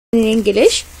in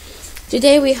English.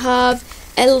 Today we have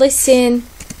a lesson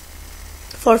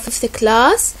for 5th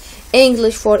class,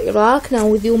 English for Iraq. Now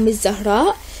with you, Miss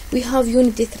Zahra. We have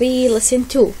Unit 3, Lesson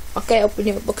 2. Okay, open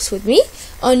your books with me.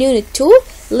 On Unit 2,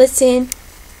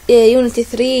 Unit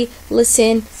 3,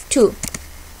 Lesson 2.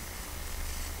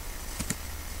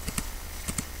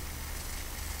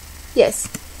 Yes.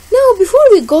 Now before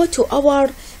we go to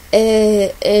our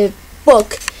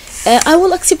book, I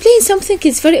will explain something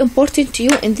is very important to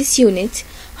you in this unit.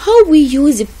 How we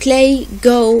use play,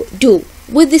 go, do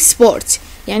with the sport.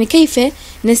 يعني كيف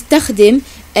نستخدم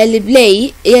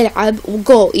البلاي يلعب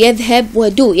وجو يذهب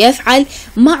ودو يفعل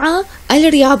مع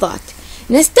الرياضات.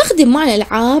 نستخدم مع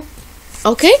الألعاب.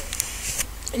 Okay.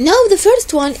 Now the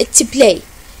first one it's play.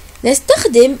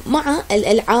 نستخدم مع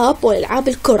الألعاب والألعاب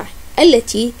الكرة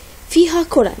التي فيها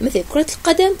كرة مثل كرة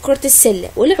القدم، كرة السلة،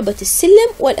 ولعبة السلم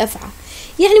والأفعى.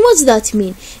 يعني what's that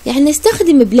mean؟ يعني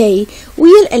نستخدم بلاي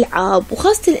ويا الألعاب،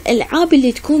 وخاصة الألعاب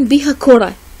اللي تكون بيها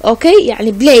كرة. أوكي،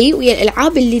 يعني بلاي ويا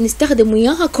الألعاب اللي نستخدم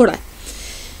وياها كرة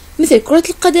مثل كرة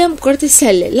القدم وكرة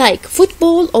السلة like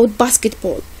football أو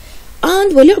basketball.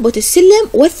 and ولعبة السلم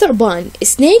والثعبان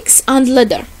snakes and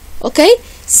ladder. أوكي،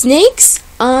 snakes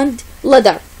and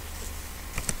ladder.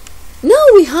 Now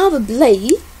we have a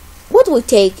play. What we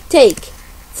take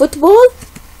football,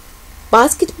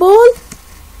 basketball,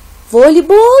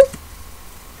 volleyball,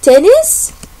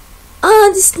 tennis,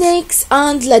 and snakes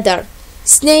and ladder.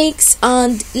 Snakes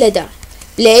and ladder.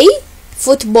 Play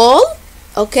football,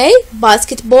 okay,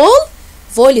 basketball,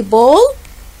 volleyball,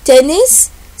 tennis,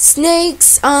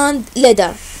 snakes and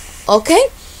ladder. Okay,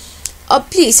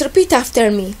 please repeat after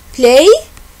me. Play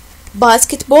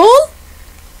basketball,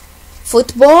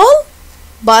 football,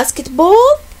 basketball,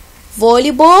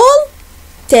 volleyball,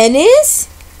 tennis,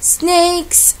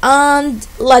 snakes and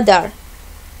ladder.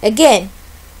 Again,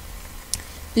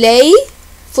 play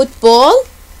football,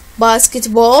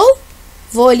 basketball,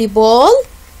 volleyball,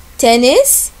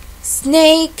 tennis,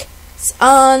 snakes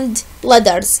and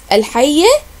ladders.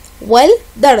 الحية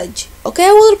والدرج. Okay,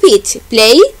 I will repeat.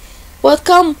 Play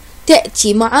welcome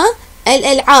تأتي مع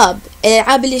الألعاب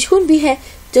اللي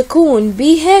تكون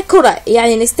بيها كرة،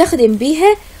 يعني نستخدم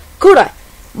بيها كرة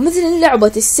مثل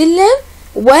لعبة السلم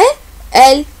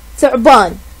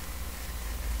والثعبان.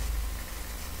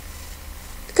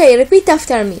 Okay, repeat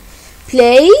after me.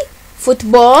 Play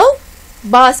football,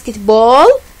 basketball,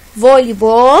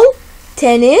 volleyball,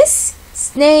 tennis,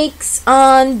 snakes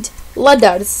and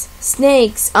ladders.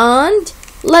 Snakes and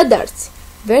ladders.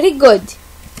 Very good.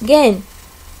 Again.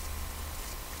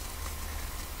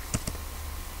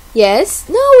 Yes,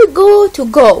 now we go to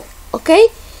go. Okay.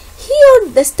 Here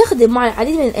نستخدم مع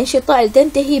العديد من الأنشطة اللي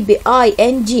تنتهي ب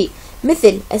ing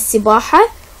مثل السباحة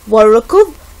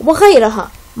والركض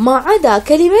وغيرها، ما عدا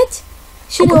كلمة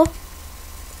شنو؟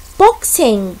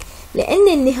 boxing، لأن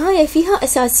النهاية فيها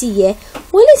أساسية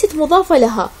وليست مضافة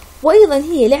لها، وأيضا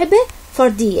هي لعبة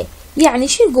فردية. يعني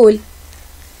شو نقول؟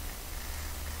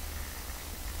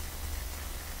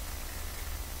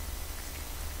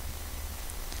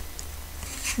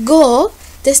 go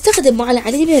تستخدم مع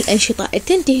العديد من الأنشطة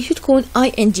تنتهي شو تكون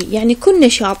ing، يعني كل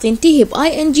نشاط ينتهي ب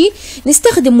ing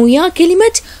نستخدم وياه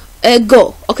كلمة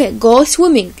go. أوكي، go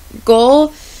swimming، go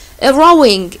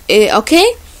rowing.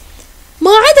 أوكي،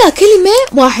 ما عدا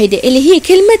كلمة واحدة اللي هي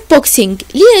كلمة boxing.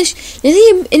 ليش؟ لأن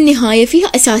هي النهاية فيها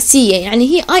أساسية،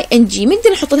 يعني هي ing، ما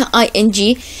نقدر نحط لها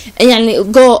ing يعني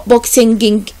go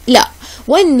boxing لا،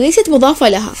 وإن ليست مضافة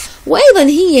لها، وأيضا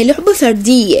هي لعبة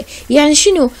فردية. يعني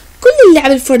شنو؟ كل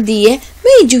اللعب الفردية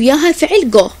ما يجي وياها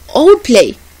فعل go أو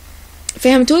play.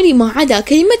 فهمتوني؟ ما عدا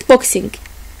كلمة boxing.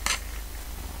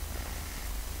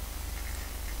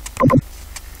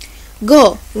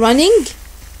 go running،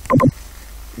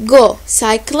 go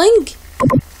cycling،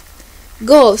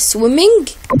 go swimming،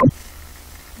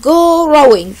 go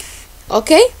rowing.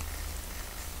 Okay,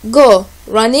 go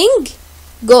running،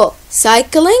 go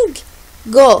cycling،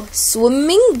 go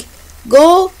swimming،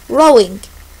 go rowing.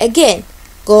 Again,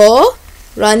 go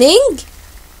running،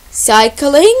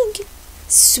 cycling،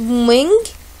 swimming،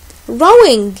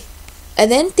 rowing.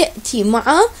 then تأتي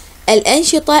مع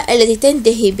الأنشطة التي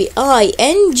تنتهي ب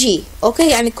ing. أوكي،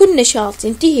 يعني كل نشاط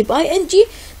ينتهي ب ing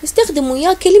نستخدم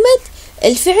وياه كلمة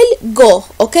الفعل go.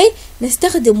 أوكي،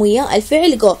 نستخدم وياه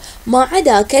الفعل go ما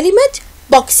عدا كلمة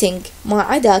boxing. ما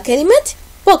عدا كلمة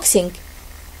boxing.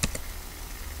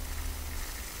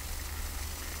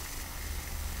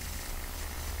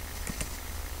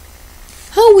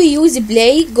 How we use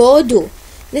play, go, do.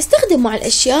 نستخدم مع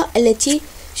الأشياء التي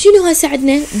شنو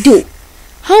هساعدنا do.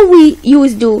 How we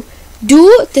use do.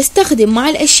 do تستخدم مع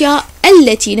الأشياء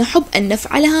التي نحب أن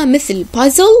نفعلها مثل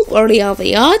puzzle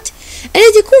والرياضيات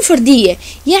التي تكون فردية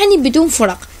يعني بدون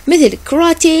فرق، مثل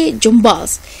كاراتيه،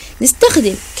 جمباز.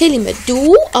 نستخدم كلمة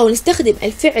do أو نستخدم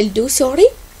الفعل do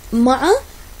مع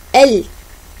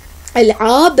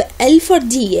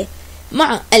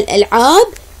الألعاب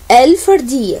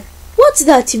الفردية. What's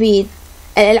that mean؟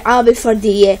 الألعاب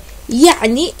الفردية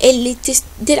يعني اللي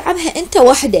تلعبها أنت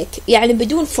وحدك، يعني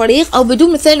بدون فريق أو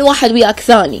بدون مثلا واحد وياك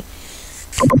ثاني.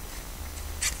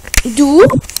 do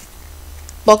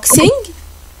boxing,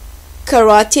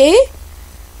 karate,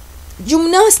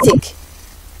 gymnastic.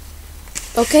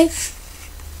 Okay?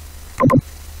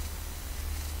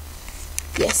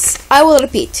 Yes, I will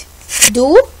repeat.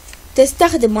 do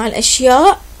تستخدم مع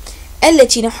الأشياء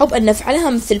التي نحب أن نفعلها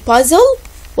مثل بازل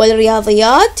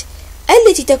والرياضيات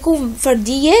التي تكون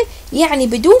فردية يعني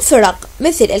بدون فرق،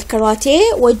 مثل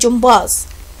الكاراتيه والجمباز.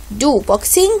 do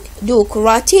boxing, do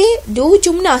karate, do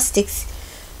gymnastics.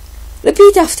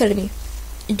 Repeat after me.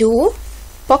 do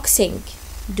boxing,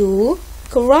 do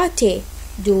karate,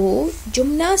 do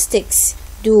gymnastics.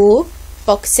 do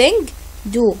boxing,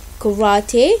 do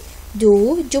karate,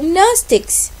 do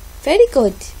gymnastics. Very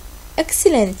good.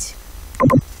 Excellent.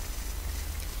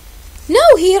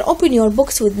 Now here open your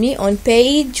books with me on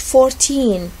page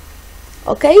 14.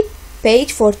 Okay?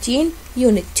 Page 14,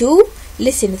 unit 2,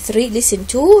 lesson 3, lesson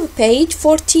 2, page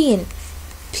 14.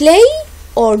 Play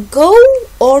or go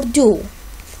or do.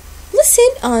 Listen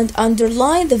and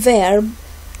underline the verb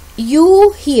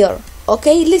you hear.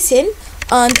 Okay? Listen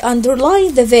and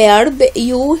underline the verb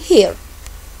you hear.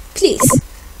 Please.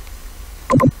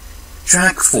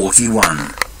 Track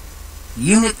 41.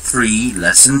 Unit 3,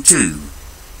 lesson 2.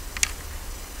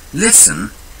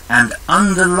 Listen and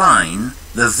underline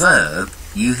the verb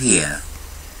you hear.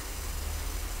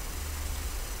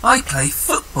 I play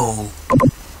football.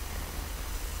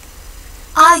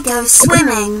 I go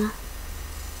swimming.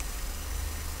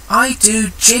 I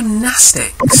do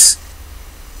gymnastics.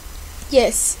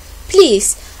 Yes,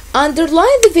 please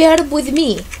underline the verb with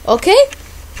me. Okay?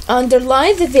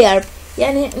 Underline the verb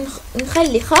يعني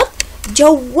نخلي خط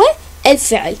جوا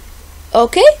الفعل.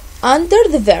 Okay? Under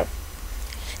the verb.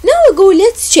 Now we go,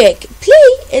 let's check.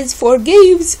 Play is for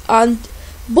games and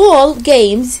ball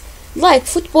games like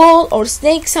football or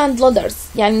snakes and ladders.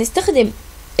 يعني نستخدم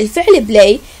الفعل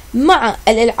play مع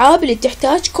الألعاب اللي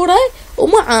تحتاج كرة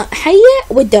ومع حية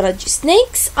والدرج.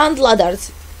 Snakes and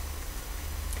ladders.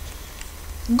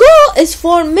 Go is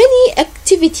for many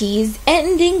activities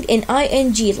ending in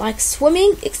ing like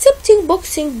swimming, excepting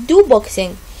boxing, do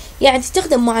boxing. يعني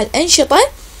تستخدم مع الأنشطة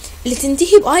اللي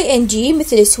تنتهي ب ing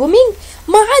مثل swimming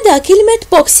ما عدا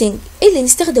كلمة boxing اللي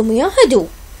نستخدم وياها do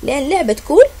لأن اللعبة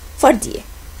تكون فردية.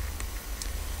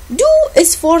 Do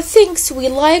is for things we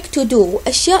like to do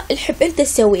أشياء اللي تحب أنت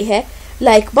تسويها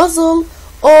like puzzle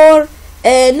or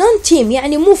non-team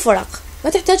يعني مو فرق ما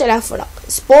تحتاج على فرق.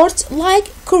 Sport like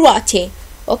karate.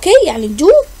 Okay يعني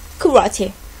do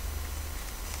karate.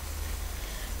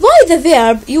 By the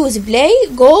verb use play,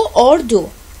 go or do.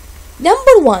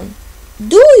 Number 1.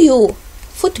 Do you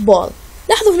football.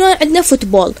 لاحظوا هنا عندنا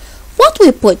football. What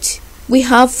we put? We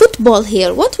have football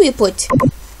here. What we put?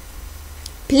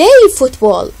 Play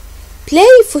football.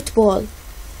 Play football.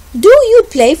 Do you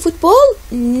play football?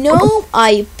 No,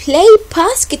 I play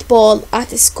basketball at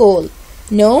school.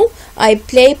 No, I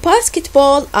play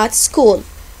basketball at school.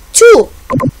 2.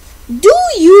 Do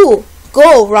you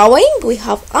go rowing? We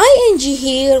have ing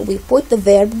here. We put the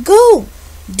verb go.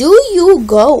 Do you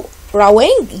go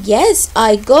rowing? Yes,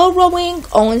 I go rowing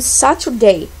on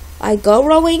Saturday. I go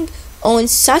rowing on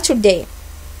Saturday.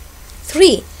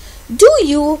 3. Do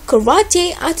you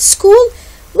karate at school?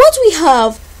 What we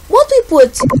have? What we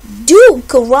put? Do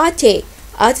karate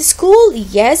at school?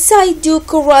 Yes, I do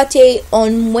karate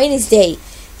on Wednesday.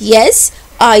 Yes,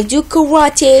 I do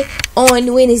karate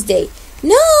on Wednesday.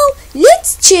 Now,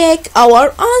 let's check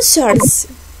our answers.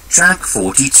 Track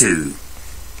 42.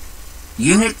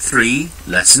 Unit 3,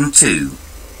 Lesson 2.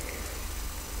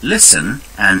 Listen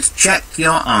and check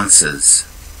your answers.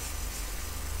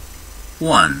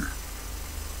 1.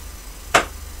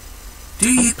 Do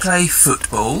you play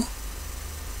football?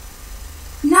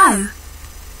 No,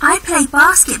 I play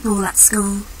basketball at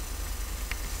school.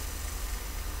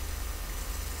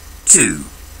 2.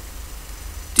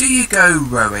 Do you go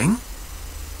rowing?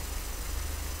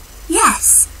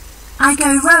 Yes, I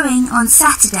go rowing on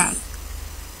Saturday.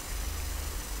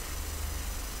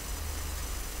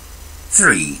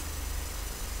 3.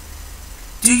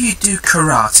 Do you do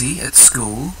karate at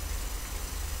school?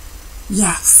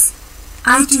 Yes,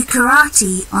 I do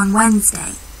karate on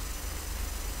Wednesday.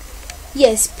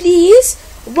 Yes, please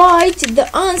write the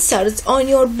answers on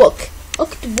your book.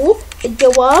 اكتبوا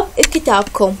الجواب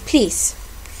بكتابكم please.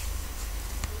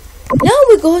 Now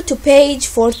we go to page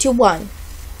 41.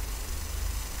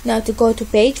 Now to go to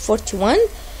page 41.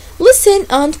 Listen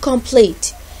and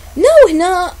complete. Now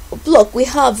هنا look, we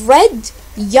have red,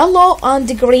 yellow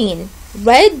and green.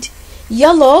 Red,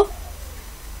 yellow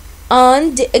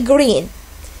and green.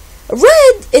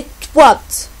 Red, it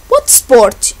what? What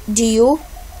sport do you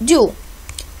do?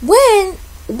 When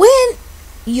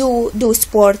you do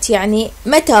sport يعني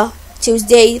متى?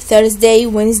 Tuesday, Thursday,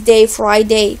 Wednesday,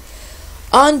 Friday.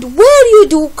 And where you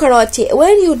do karate,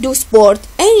 where you do sport,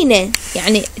 أين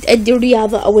يعني تأدي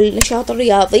الرياضة أو النشاط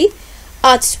الرياضي؟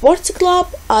 at sports club,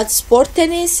 at sport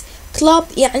tennis club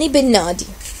يعني بالنادي.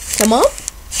 تمام؟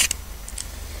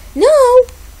 Now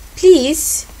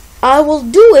please I will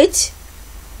do it.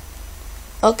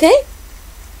 Okay?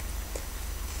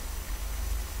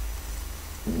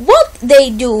 What they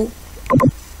do?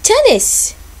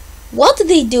 Tennis. What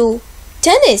they do?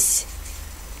 Tennis.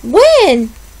 When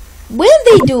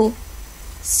they do?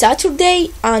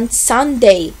 Saturday and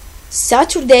Sunday.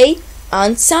 Saturday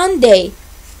and Sunday.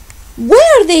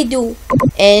 Where they do?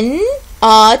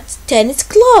 At tennis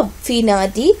club. في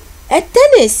نادي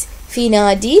التنس. في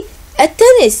نادي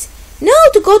التنس. Now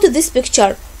to go to this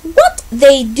picture. What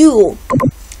they do?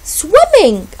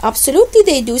 Swimming. Absolutely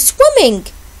they do swimming.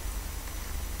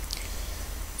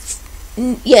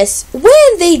 Yes.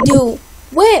 When they do?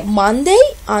 Where? Monday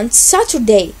and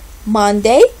Saturday.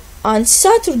 Monday and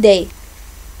Saturday.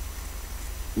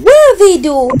 Where they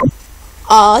do?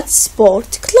 At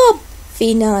sport club.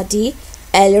 في نادي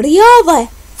الرياضة.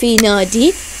 في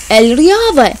نادي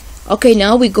الرياضة. Okay,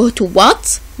 now we go to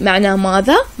what. معنى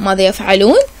ماذا. ماذا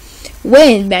يفعلون.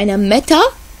 When معنى متى.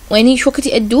 when ايش وقت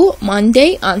يأدوا.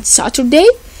 Monday and Saturday.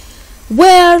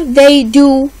 Where they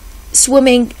do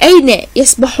swimming. أين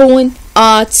يسبحون.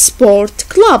 at sport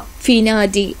club. في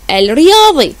نادي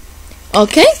الرياضي.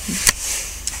 Okay,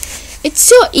 it's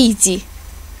so easy.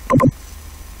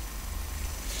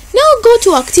 Now go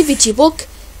to activity book.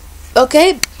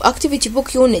 Okay, activity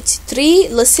book unit 3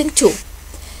 lesson 2.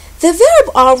 The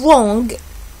verb are wrong.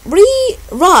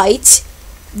 Rewrite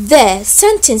the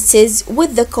sentences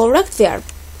with the correct verb.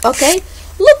 Okay,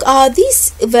 look at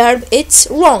this verb, it's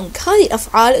wrong. هذه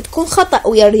الأفعال تكون خطأ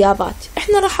ويا الرياضات.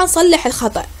 احنا راح نصلح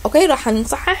الخطأ. Okay, راح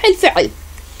نصحح الفعل.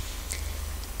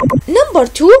 Number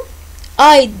 2,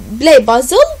 I play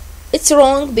puzzle. It's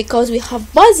wrong because we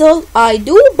have puzzle. I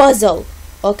do puzzle.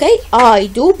 Okay, I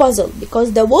do puzzle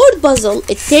because the word puzzle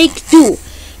it take do.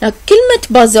 Now كلمة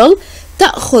puzzle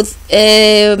تأخذ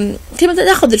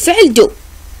الفعل do.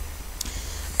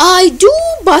 I do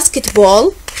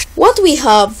basketball. What we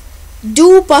have?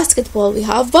 Do basketball. We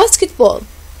have basketball.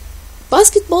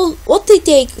 Basketball. What they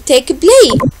take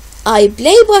play. I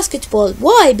play basketball.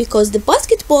 Why? Because the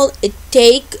basketball it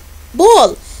take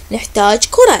ball. نحتاج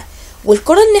كرة.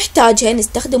 والكرة اللي نحتاجها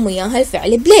نستخدم وياها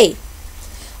الفعل play.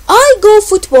 I go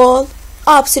football.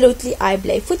 Absolutely, I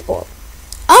play football.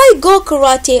 I go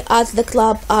karate at the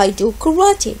club. I do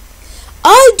karate.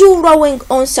 I do rowing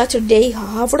on Saturday. I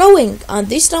have rowing. And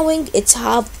this rowing, it's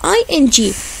have ing.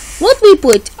 What we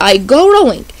put? I go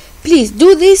rowing. Please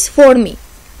do this for me.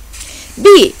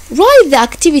 B. Write the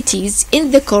activities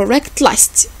in the correct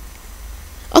list.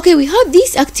 Okay, we have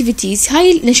these activities.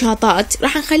 هاي النشاطات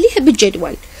راح نخليها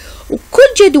بالجدول.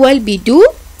 وكل جدول بيدو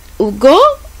وجو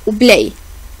وبلاي.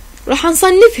 راح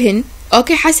نصنفهن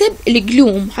اوكي حسب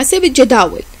القلوم حسب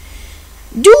الجداول.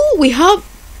 Do we have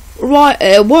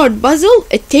word puzzle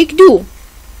it take do.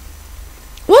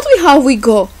 What we have we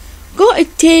go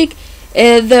it take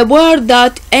the word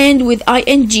that end with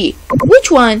ing.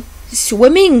 Which one?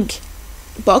 Swimming,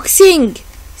 boxing,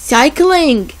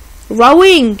 cycling,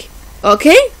 rowing.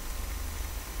 Okay,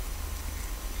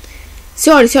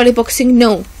 sorry boxing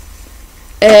no.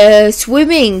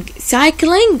 Swimming,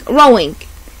 cycling, rowing.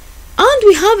 And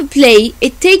we have play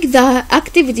it take the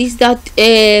activities that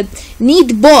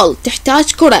need ball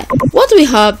تحتاج كرة. What we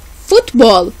have?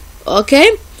 Football,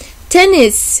 okay,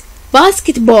 tennis,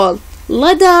 basketball,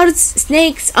 ladders,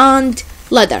 snakes and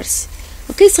ladders.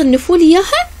 Okay, صنفوا لي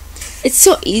إياها. It's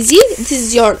so easy. This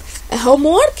is your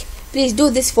homework. Please do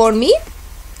this for me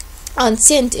and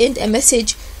send in a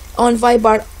message on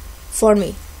Viber for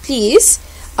me, please.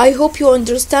 I hope you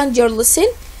understand your lesson.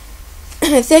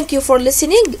 Thank you for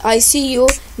listening. I see you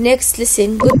next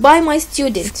lesson. Goodbye, my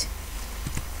student.